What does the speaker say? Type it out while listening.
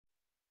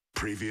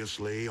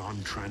Previously on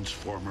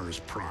Transformers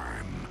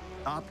Prime.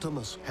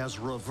 Optimus has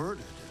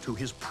reverted to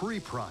his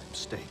pre-prime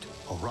state,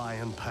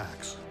 Orion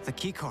Pax. The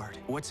keycard,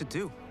 what's it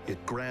do?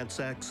 It grants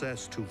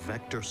access to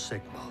Vector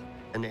Sigma,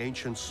 an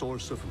ancient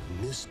source of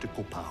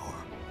mystical power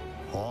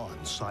on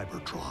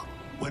Cybertron.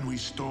 When we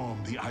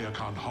stormed the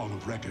Iacon Hall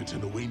of Records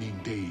in the waning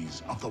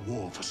days of the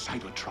war for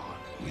Cybertron,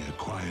 we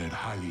acquired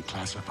highly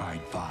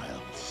classified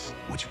files,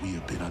 which we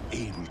have been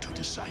unable to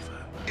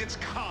decipher. It's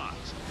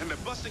cons, and they're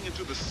busting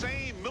into the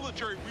same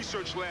military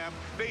research lab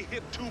they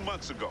hit 2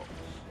 months ago.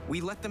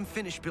 We let them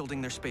finish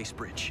building their space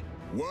bridge.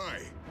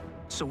 Why?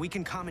 So we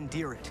can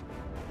commandeer it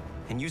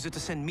and use it to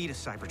send me to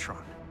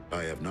Cybertron.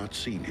 I have not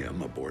seen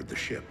him aboard the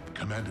ship.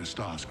 Commander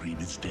Starscream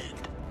is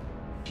dead.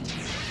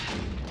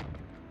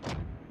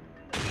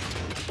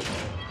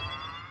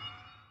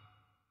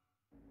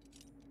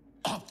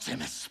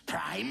 Optimus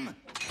Prime?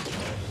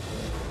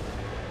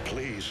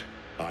 Please,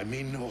 I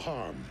mean no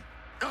harm.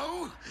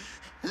 Oh?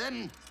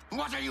 Then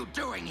what are you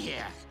doing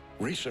here?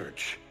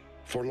 Research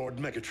for Lord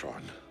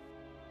Megatron.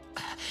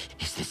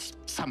 Is this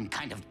some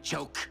kind of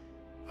joke?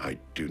 I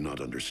do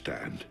not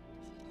understand.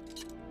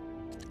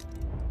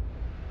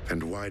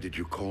 And why did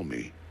you call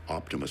me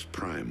Optimus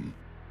Prime?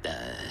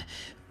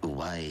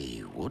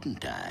 Why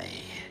wouldn't I?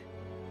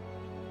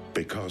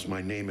 Because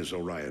my name is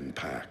Orion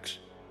Pax.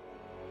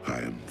 I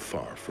am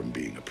far from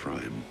being a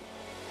Prime.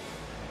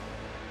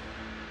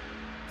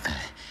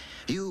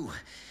 You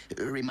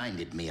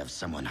reminded me of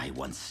someone I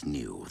once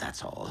knew,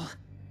 that's all.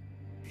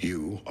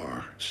 You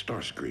are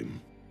Starscream.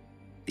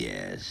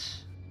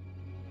 Yes.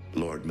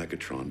 Lord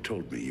Megatron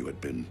told me you had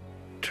been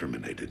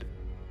terminated.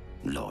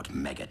 Lord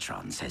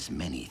Megatron says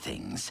many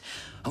things,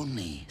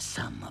 only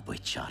some of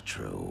which are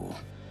true.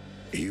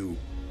 You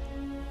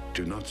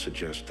do not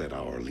suggest that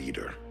our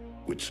leader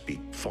would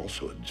speak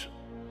falsehoods.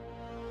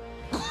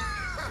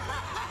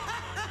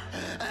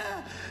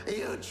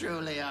 You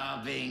truly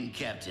are being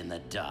kept in the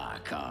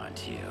dark,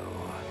 aren't you?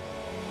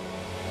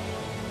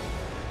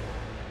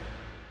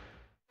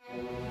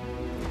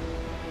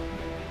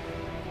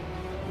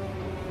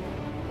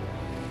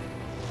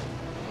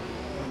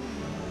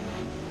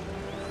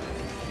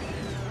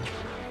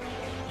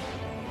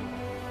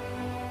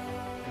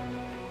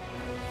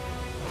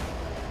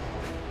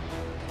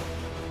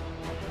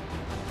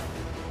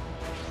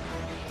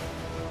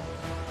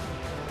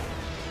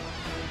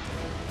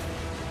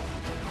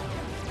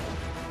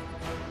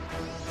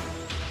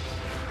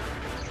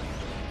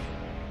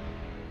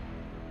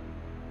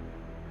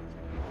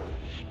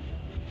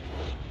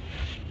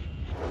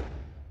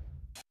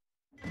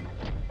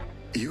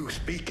 You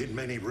speak in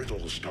many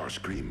riddles,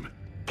 Starscream.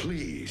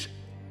 Please,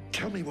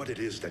 tell me what it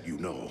is that you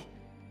know.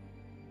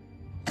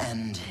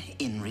 And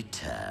in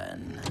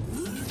return...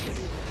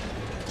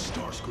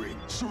 Starscream,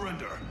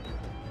 surrender!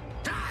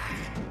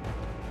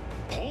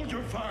 Hold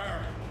your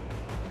fire!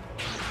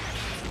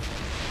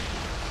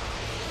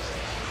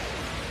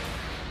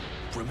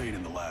 Remain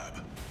in the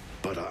lab.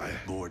 But I...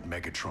 Lord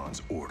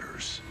Megatron's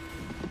orders.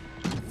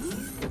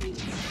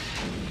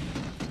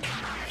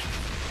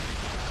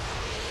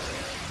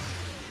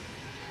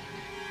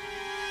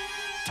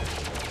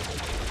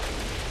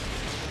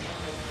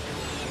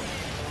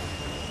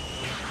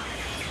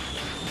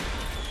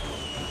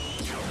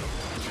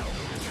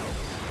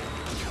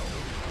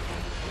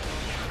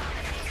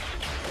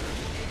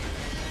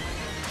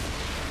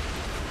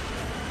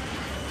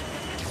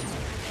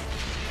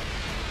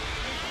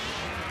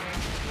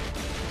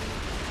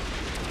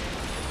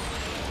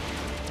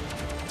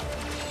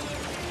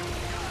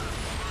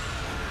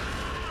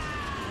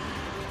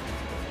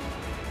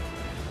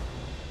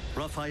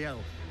 Raphael,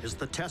 is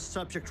the test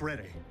subject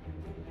ready?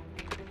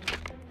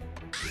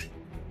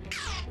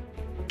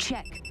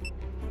 Check.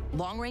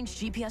 Long-range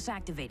GPS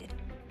activated.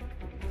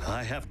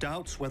 I have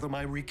doubts whether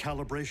my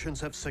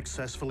recalibrations have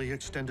successfully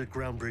extended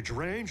ground bridge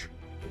range,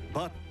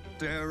 but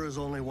there is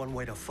only one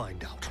way to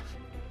find out.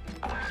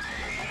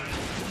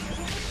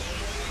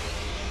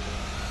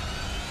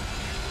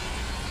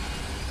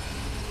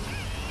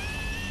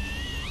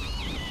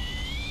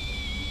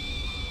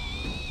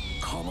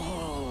 Come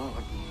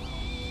on!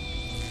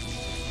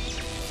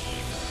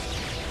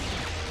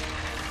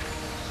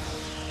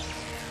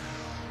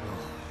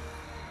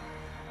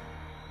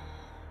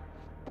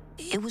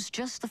 It was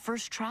just the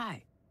first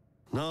try.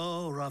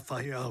 No,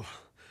 Raphael.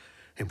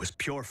 It was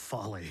pure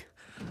folly.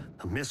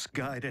 A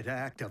misguided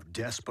act of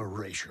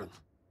desperation.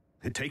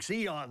 It takes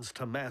eons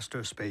to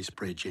master space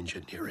bridge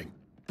engineering.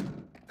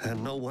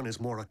 And no one is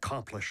more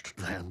accomplished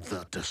than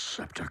the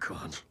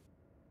Decepticons.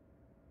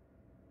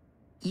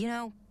 You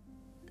know,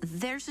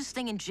 there's this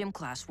thing in gym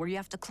class where you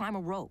have to climb a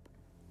rope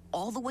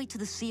all the way to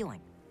the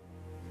ceiling.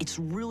 It's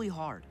really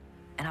hard,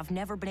 and I've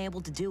never been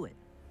able to do it.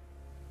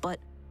 But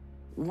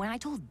when I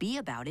told B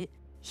about it,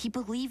 he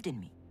believed in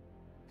me,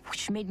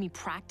 which made me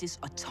practice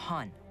a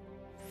ton.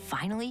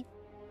 Finally,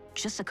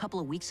 just a couple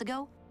of weeks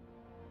ago,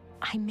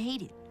 I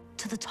made it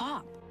to the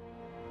top.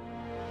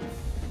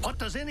 What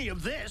does any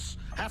of this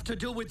have to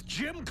do with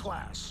gym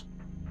class?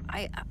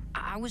 I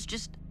was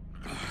just...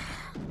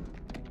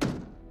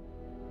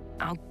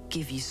 I'll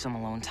give you some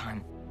alone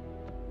time.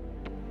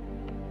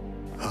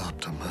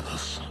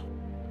 Optimus.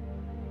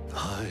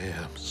 I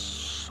am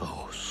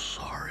so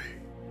sorry.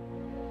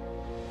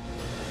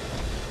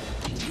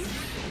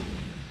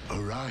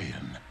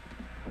 Orion.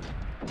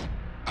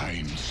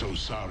 I'm so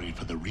sorry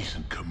for the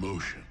recent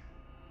commotion.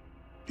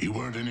 You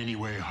weren't in any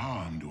way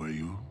harmed, were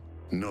you?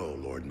 No,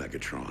 Lord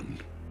Megatron.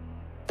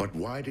 But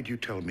why did you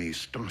tell me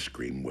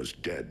Starscream was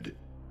dead?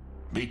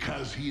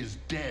 Because he is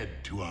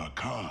dead to our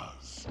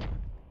cause.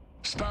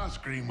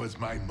 Starscream was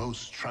my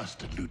most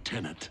trusted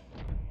lieutenant,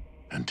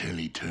 until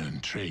he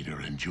turned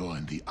traitor and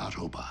joined the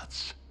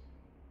Autobots.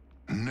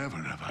 Never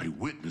have I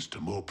witnessed a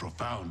more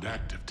profound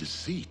act of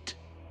deceit.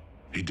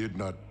 He did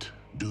not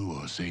do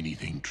or say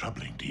anything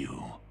troubling to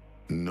you.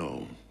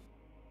 No.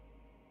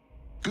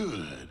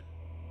 Good.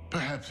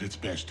 Perhaps it's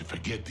best to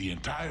forget the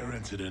entire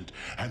incident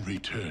and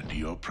return to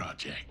your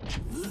project.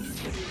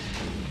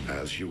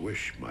 As you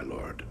wish, my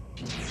lord.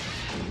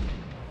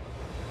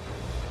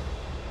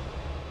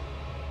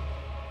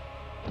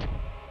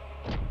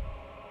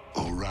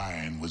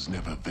 Orion was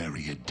never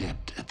very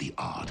adept at the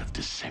art of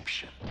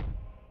deception.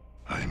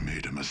 I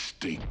made a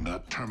mistake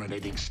not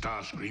terminating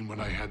Starscream when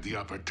I had the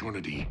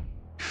opportunity.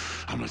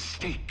 A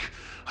mistake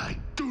I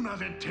do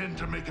not intend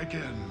to make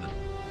again.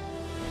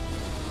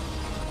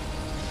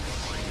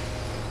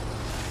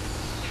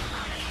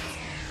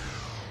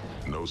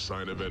 No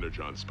sign of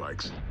energon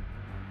spikes.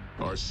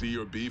 Are C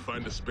or B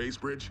find a space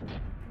bridge?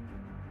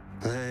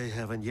 They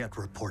haven't yet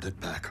reported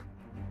back.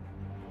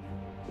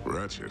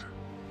 Ratchet,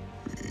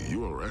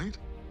 you all right?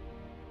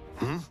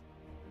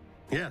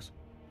 Yes.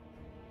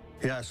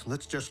 Yes,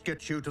 let's just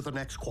get you to the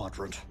next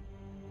quadrant.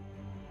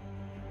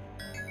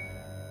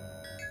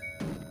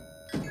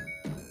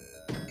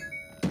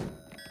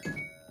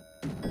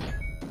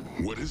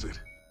 What is it?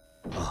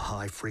 A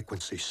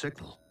high-frequency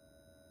signal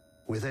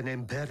with an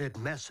embedded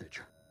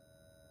message.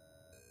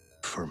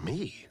 For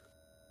me.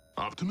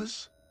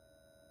 Optimus?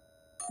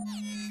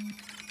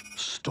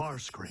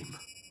 Starscream.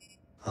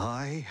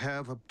 I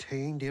have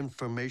obtained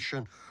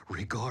information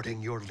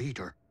regarding your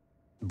leader.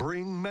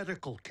 Bring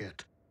medical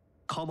kit.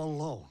 Come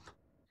alone.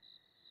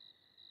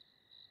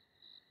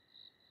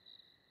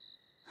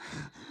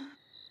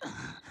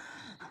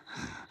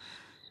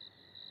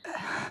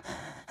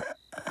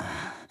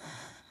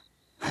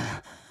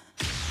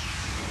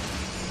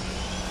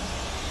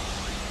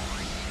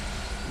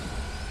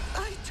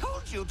 I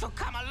told you to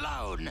come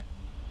alone!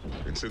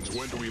 And since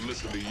when do we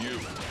listen to you?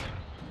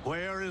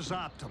 Where is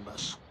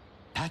Optimus?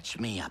 Patch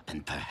me up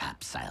and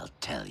perhaps I'll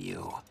tell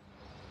you.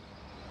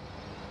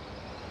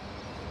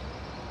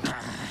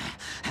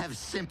 Have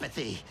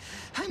sympathy.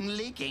 I'm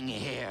leaking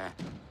here.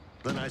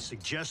 Then I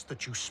suggest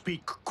that you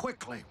speak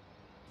quickly.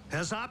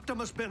 Has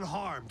Optimus been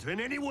harmed in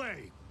any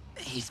way?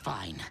 He's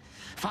fine.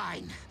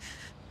 Fine.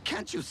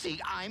 Can't you see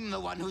I'm the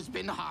one who's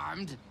been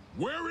harmed?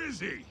 Where is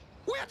he?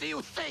 Where do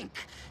you think?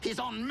 He's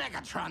on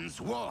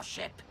Megatron's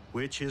warship.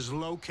 Which is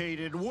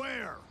located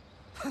where?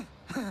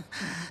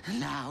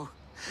 Now,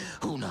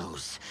 who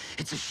knows?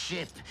 It's a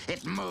ship.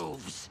 It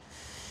moves.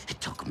 It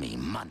took me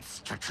months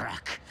to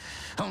track,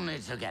 only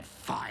to get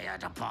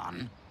fired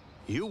upon.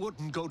 You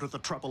wouldn't go to the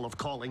trouble of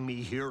calling me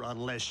here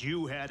unless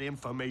you had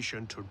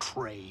information to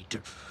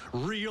trade.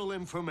 Real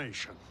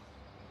information.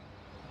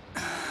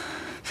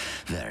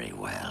 Very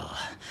well.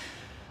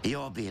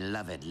 Your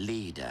beloved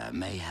leader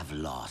may have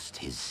lost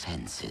his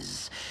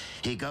senses.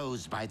 He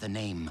goes by the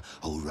name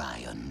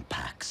Orion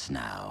Pax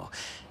now.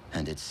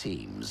 And it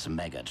seems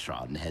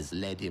Megatron has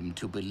led him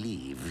to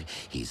believe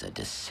he's a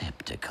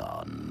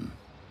Decepticon.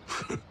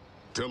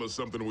 Tell us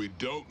something we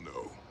don't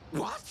know.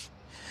 What?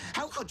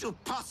 How could you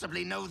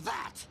possibly know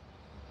that?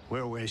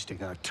 We're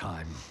wasting our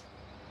time.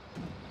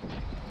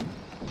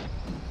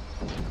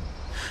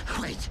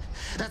 Wait,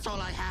 that's all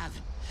I have.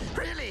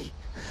 Really?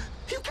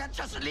 You can't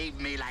just leave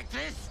me like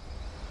this.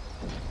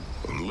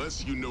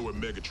 Unless you know where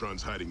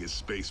Megatron's hiding his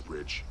space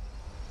bridge,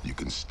 you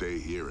can stay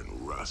here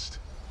and rust.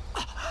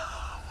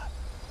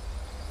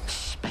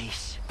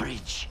 Space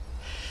bridge?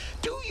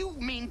 Do you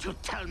mean to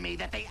tell me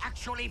that they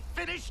actually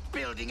finished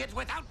building it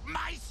without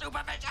my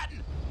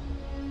supervision?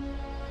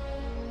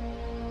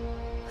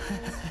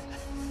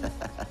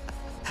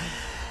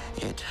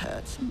 It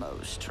hurts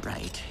most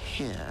right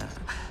here,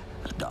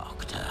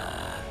 Doctor.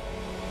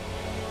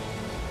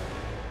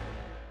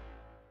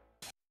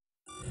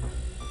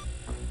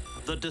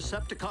 The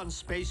Decepticon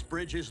space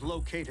bridge is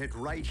located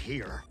right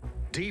here,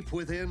 deep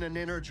within an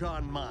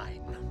energon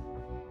mine.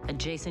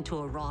 Adjacent to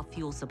a raw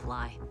fuel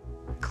supply.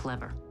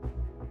 Clever.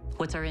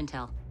 What's our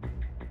intel?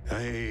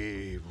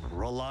 A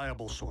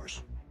reliable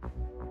source.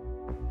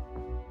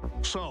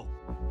 So,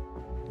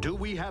 do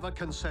we have a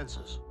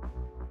consensus?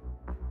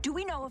 Do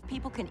we know if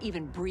people can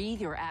even breathe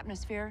your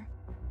atmosphere?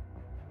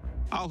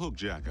 I'll hook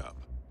Jack up.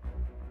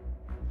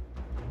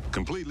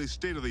 Completely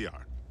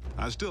state-of-the-art.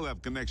 I still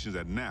have connections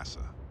at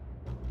NASA.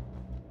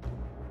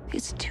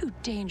 It's too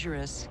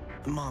dangerous.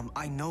 Mom,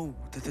 I know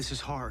that this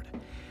is hard,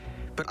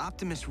 but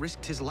Optimus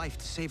risked his life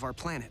to save our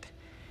planet,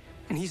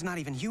 and he's not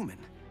even human.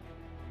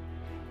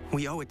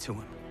 We owe it to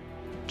him.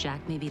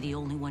 Jack may be the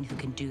only one who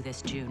can do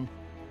this, June.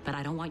 But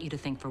I don't want you to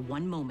think for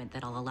one moment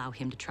that I'll allow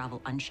him to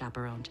travel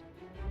unchaperoned.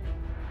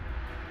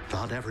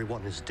 Not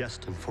everyone is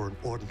destined for an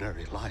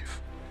ordinary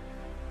life.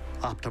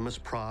 Optimus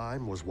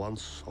Prime was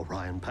once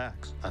Orion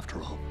Pax,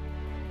 after all.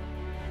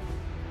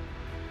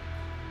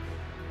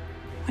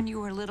 When you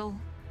were little,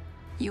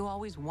 you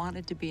always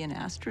wanted to be an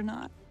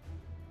astronaut?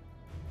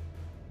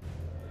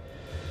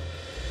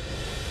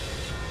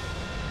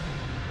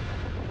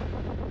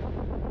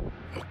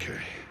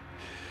 Okay.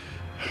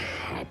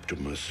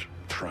 Optimus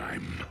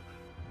Prime.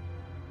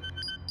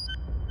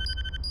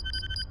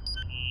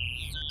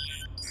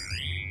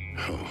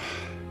 Oh,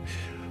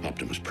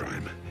 Optimus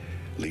Prime,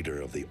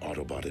 leader of the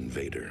Autobot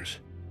invaders.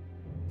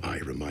 I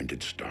reminded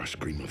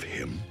Starscream of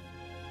him.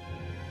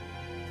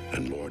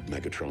 And Lord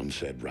Megatron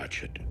said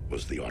Ratchet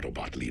was the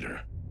Autobot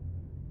leader.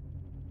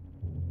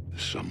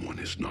 Someone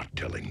is not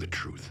telling the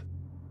truth.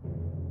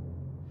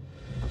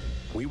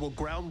 We will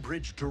ground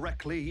bridge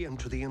directly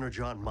into the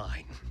Energon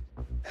mine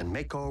and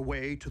make our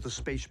way to the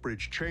Space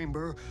Bridge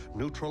chamber,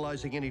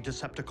 neutralizing any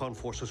Decepticon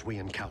forces we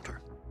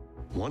encounter.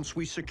 Once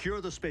we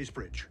secure the Space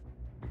Bridge,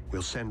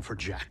 we'll send for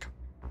Jack.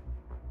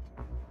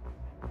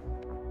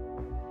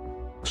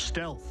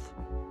 Stealth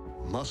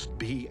must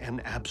be an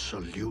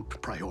absolute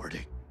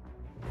priority.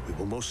 We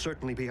will most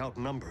certainly be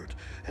outnumbered,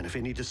 and if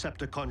any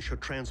Decepticon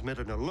should transmit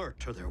an alert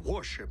to their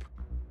warship...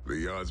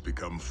 The odds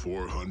become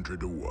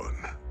 400 to 1.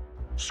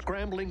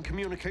 Scrambling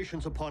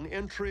communications upon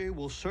entry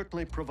will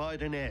certainly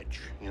provide an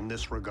edge in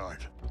this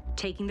regard.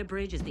 Taking the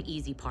bridge is the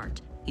easy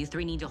part. You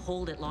three need to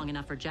hold it long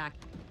enough for Jack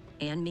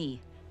and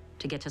me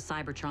to get to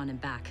Cybertron and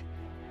back.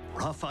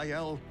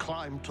 Raphael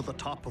climbed to the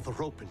top of the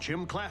rope in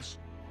gym class.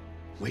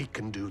 We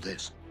can do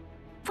this.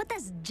 What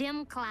does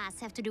gym class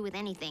have to do with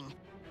anything?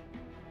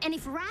 And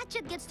if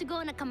Ratchet gets to go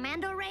on a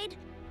commando raid,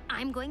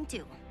 I'm going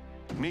to.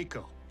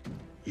 Miko,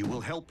 you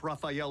will help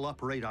Raphael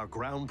operate our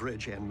ground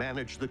bridge and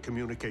manage the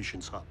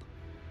communications hub.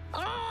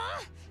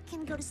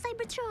 Can't go to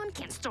Cybertron,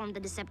 can't storm the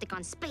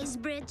Decepticon space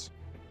bridge.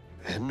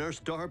 And Nurse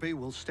Darby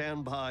will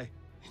stand by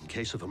in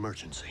case of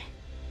emergency.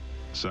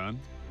 Son,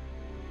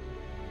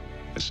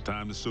 it's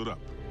time to suit up.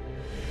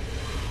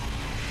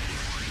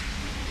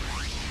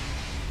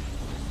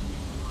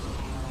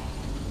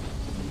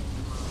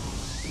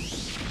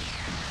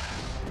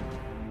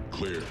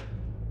 Clear.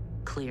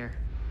 Clear.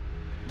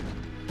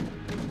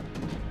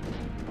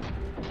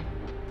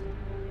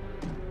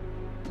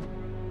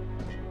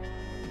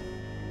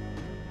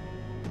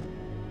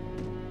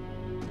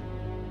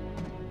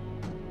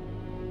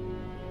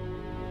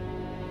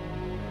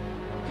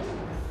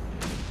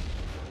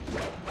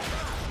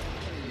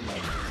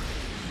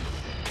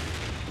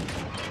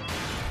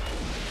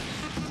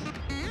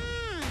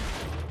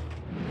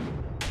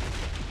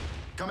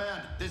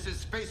 Command, this is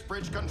Space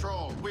Bridge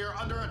Control. We are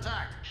under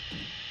attack.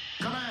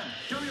 Command,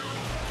 do your...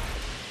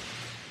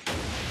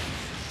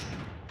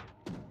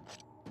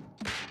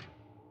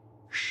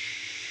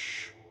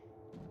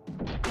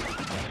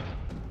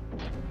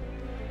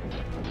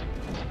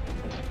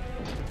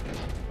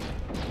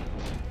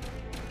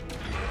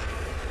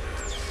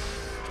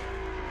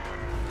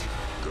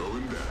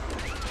 Going down.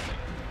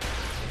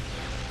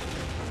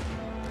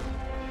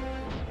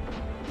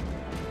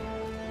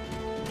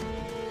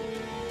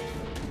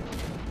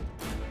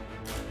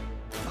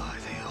 By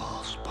the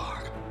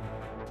Allspark.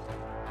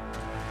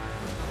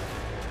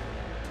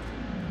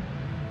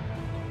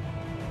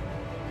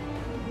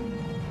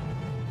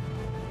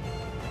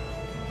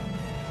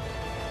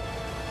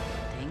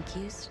 Thank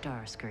you,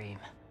 Starscream.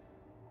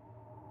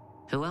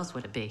 Who else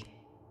would it be?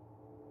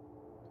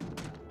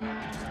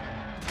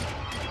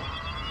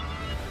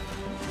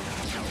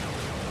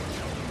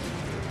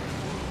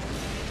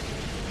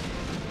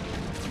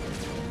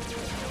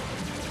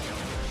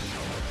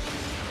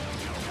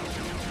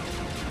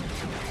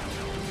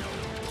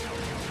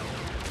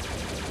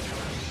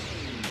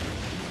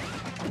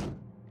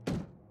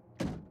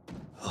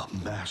 A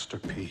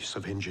masterpiece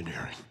of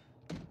engineering.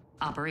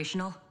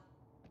 Operational?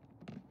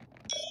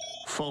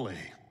 Fully.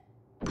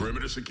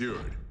 Perimeter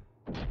secured.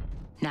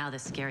 Now the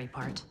scary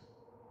part.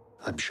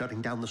 I'm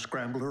shutting down the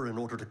scrambler in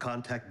order to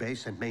contact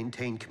base and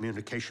maintain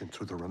communication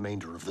through the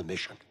remainder of the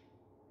mission.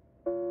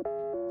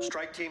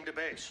 Strike team to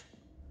base.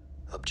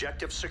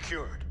 Objective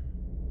secured.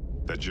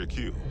 That's your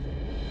cue.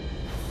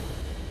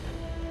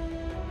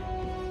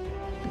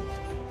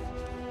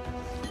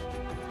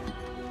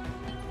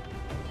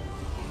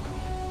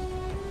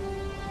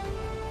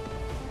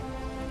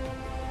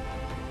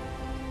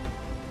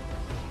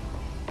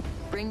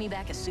 Bring me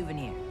back a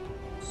souvenir.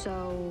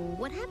 So,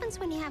 what happens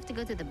when you have to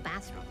go to the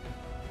bathroom?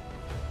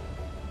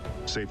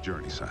 Safe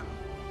journey, son.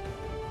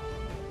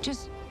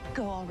 Just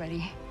go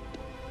already.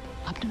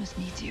 Optimus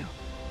needs you.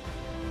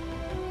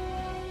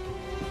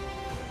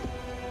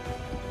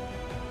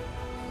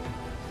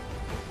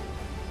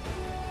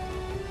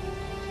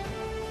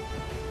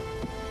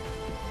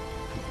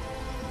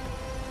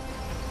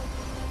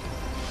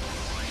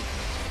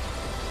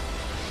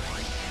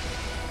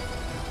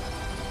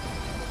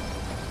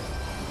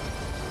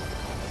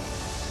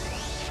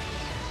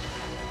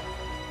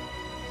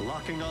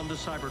 Locking onto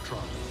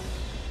Cybertron.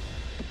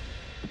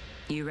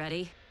 You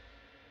ready?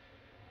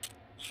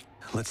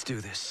 Let's do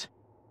this.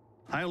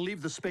 I'll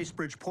leave the space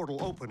bridge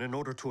portal open in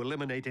order to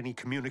eliminate any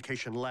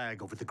communication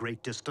lag over the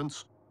great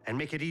distance and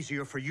make it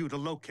easier for you to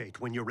locate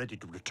when you're ready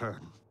to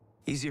return.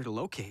 Easier to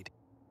locate?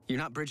 You're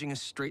not bridging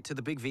us straight to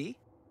the Big V?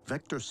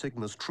 Vector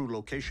Sigma's true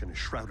location is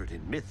shrouded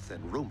in myth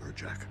and rumor,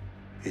 Jack.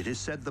 It is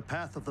said the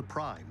path of the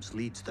Primes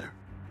leads there.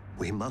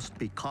 We must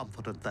be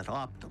confident that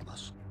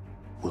Optimus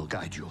will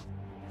guide you.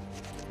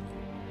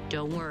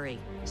 Don't worry.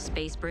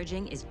 Space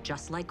bridging is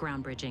just like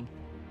ground bridging.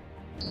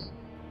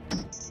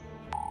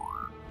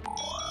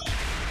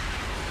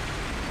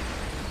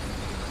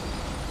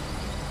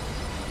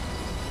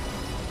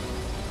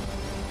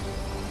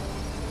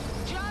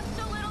 Just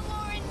a little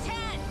more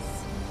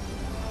intense!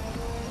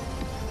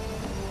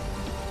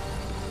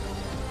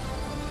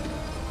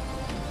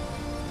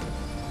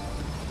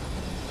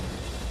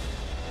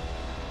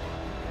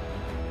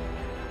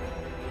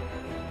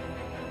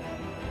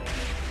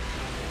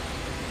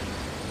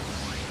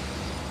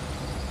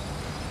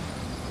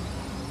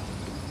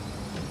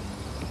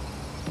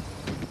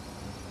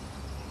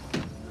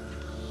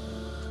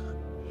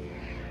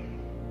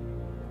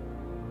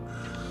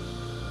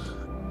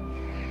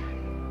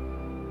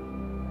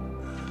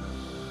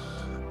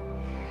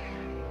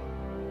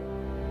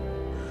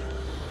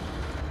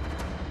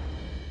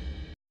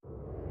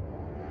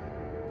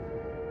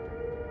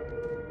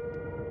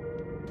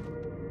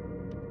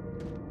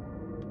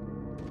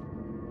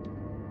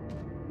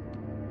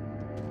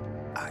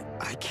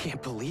 I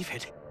can't believe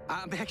it.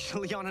 I'm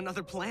actually on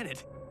another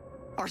planet.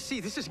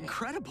 RC, this is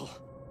incredible.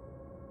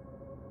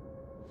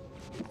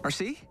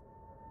 RC?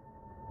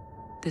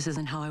 This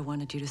isn't how I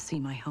wanted you to see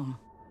my home.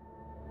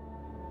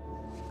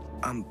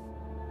 I'm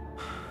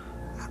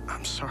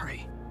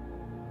sorry.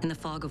 In the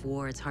fog of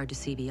war, it's hard to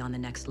see beyond the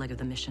next leg of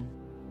the mission,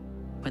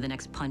 or the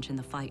next punch in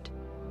the fight.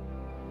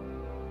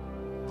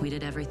 We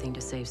did everything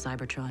to save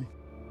Cybertron.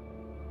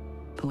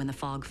 But when the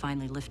fog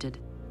finally lifted,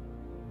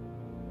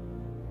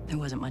 there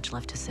wasn't much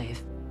left to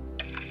save.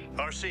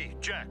 RC,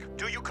 Jack,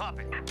 do you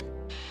copy?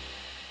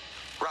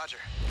 Roger.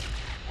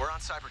 We're on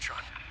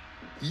Cybertron.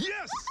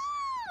 Yes!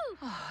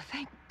 Oh,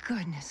 thank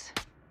goodness.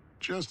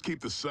 Just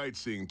keep the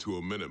sightseeing to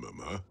a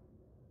minimum, huh?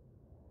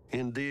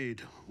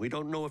 Indeed. We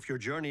don't know if your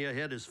journey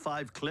ahead is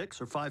 5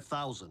 clicks or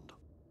 5,000.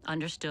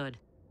 Understood.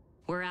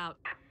 We're out.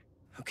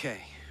 Okay.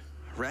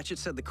 Ratchet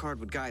said the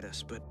card would guide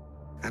us, but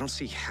I don't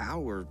see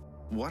how or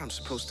what I'm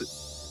supposed to...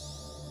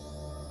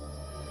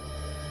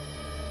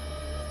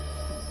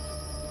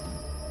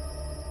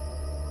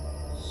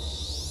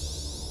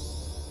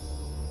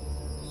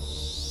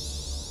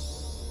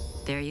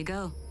 There you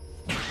go.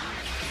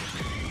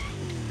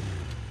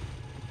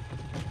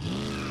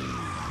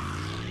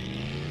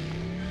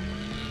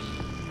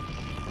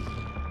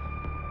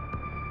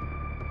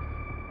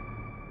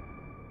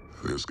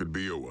 This could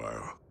be a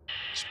while.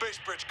 Space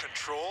Bridge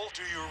Control,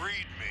 do you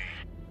read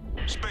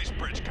me? Space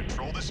Bridge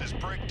Control, this is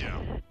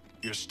Breakdown.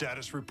 Your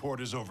status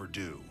report is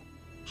overdue.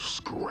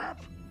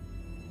 Scrap.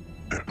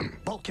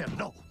 Bulkhead,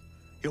 no.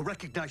 He'll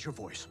recognize your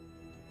voice.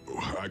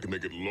 I can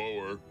make it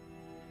lower.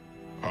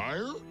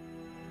 Higher?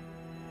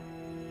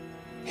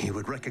 He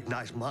would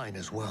recognize mine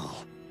as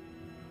well.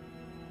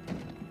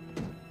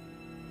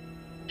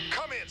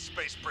 Come in,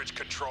 Space Bridge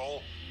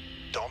Control.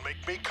 Don't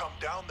make me come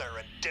down there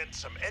and dent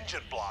some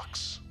engine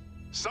blocks.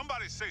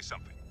 Somebody say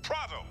something.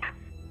 Prado!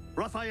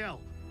 Raphael,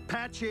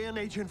 patch in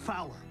Agent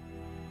Fowler.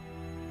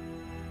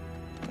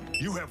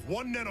 You have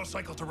 1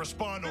 nanocycle to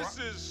respond, or... This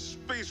is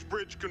Space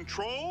Bridge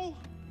Control.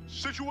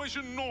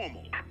 Situation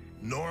normal.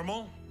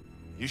 Normal?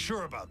 You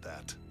sure about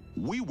that?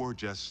 We were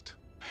just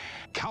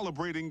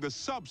calibrating the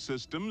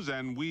subsystems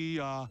and we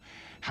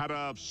had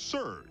a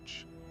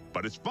surge.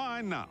 But it's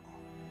fine now.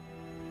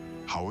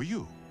 How are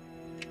you?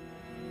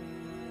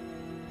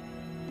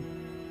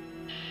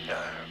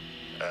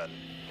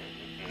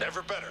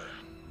 Never better.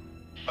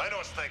 I know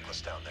it's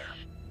thankless down there.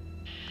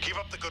 Keep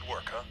up the good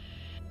work, huh?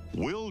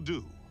 Will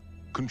do.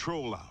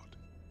 Control out.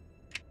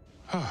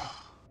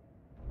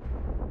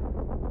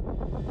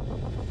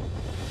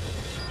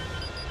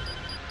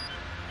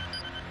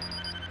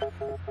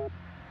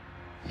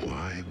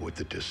 Why would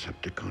the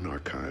Decepticon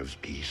archives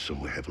be so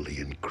heavily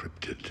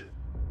encrypted?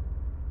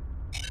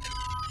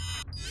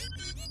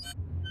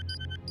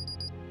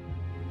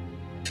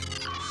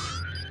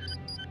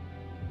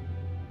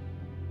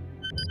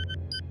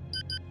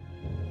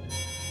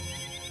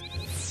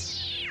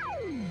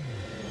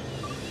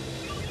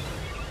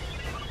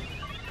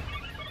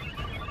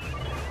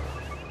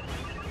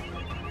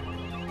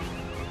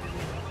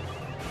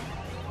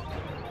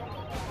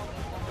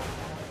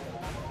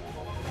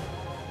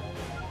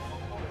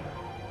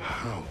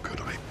 How could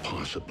I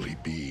possibly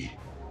be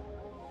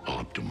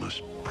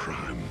Optimus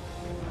Prime?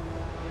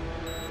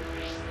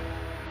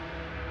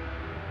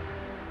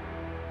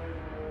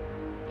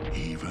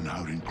 Even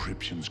our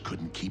encryptions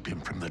couldn't keep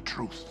him from the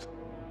truth.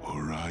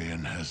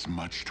 Orion has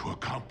much to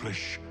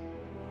accomplish,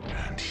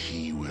 and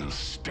he will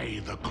stay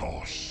the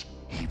course,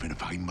 even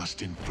if I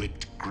must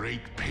inflict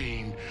great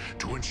pain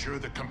to ensure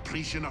the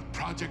completion of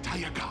Project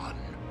Hyagon.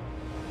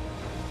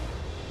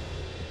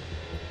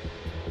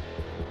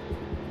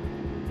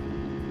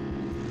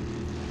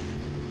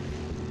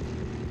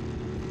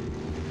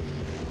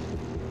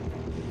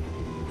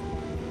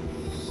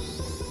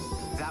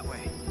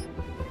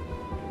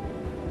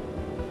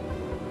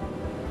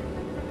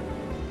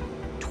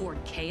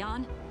 toward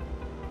Kaon?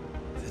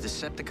 The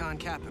Decepticon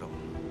capital.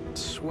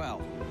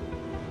 Swell.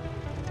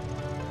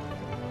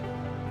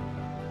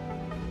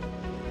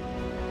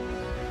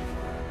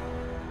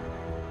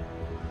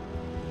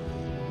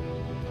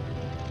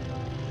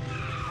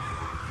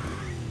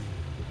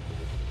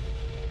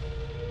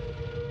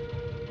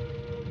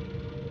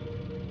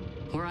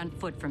 We're on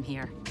foot from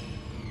here.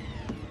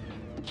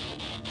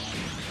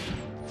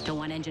 Don't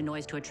want engine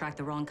noise to attract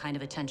the wrong kind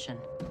of attention.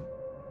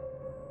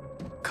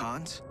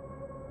 Cons?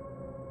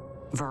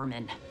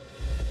 Vermin.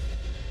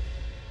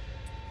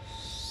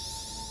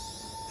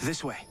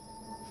 This way.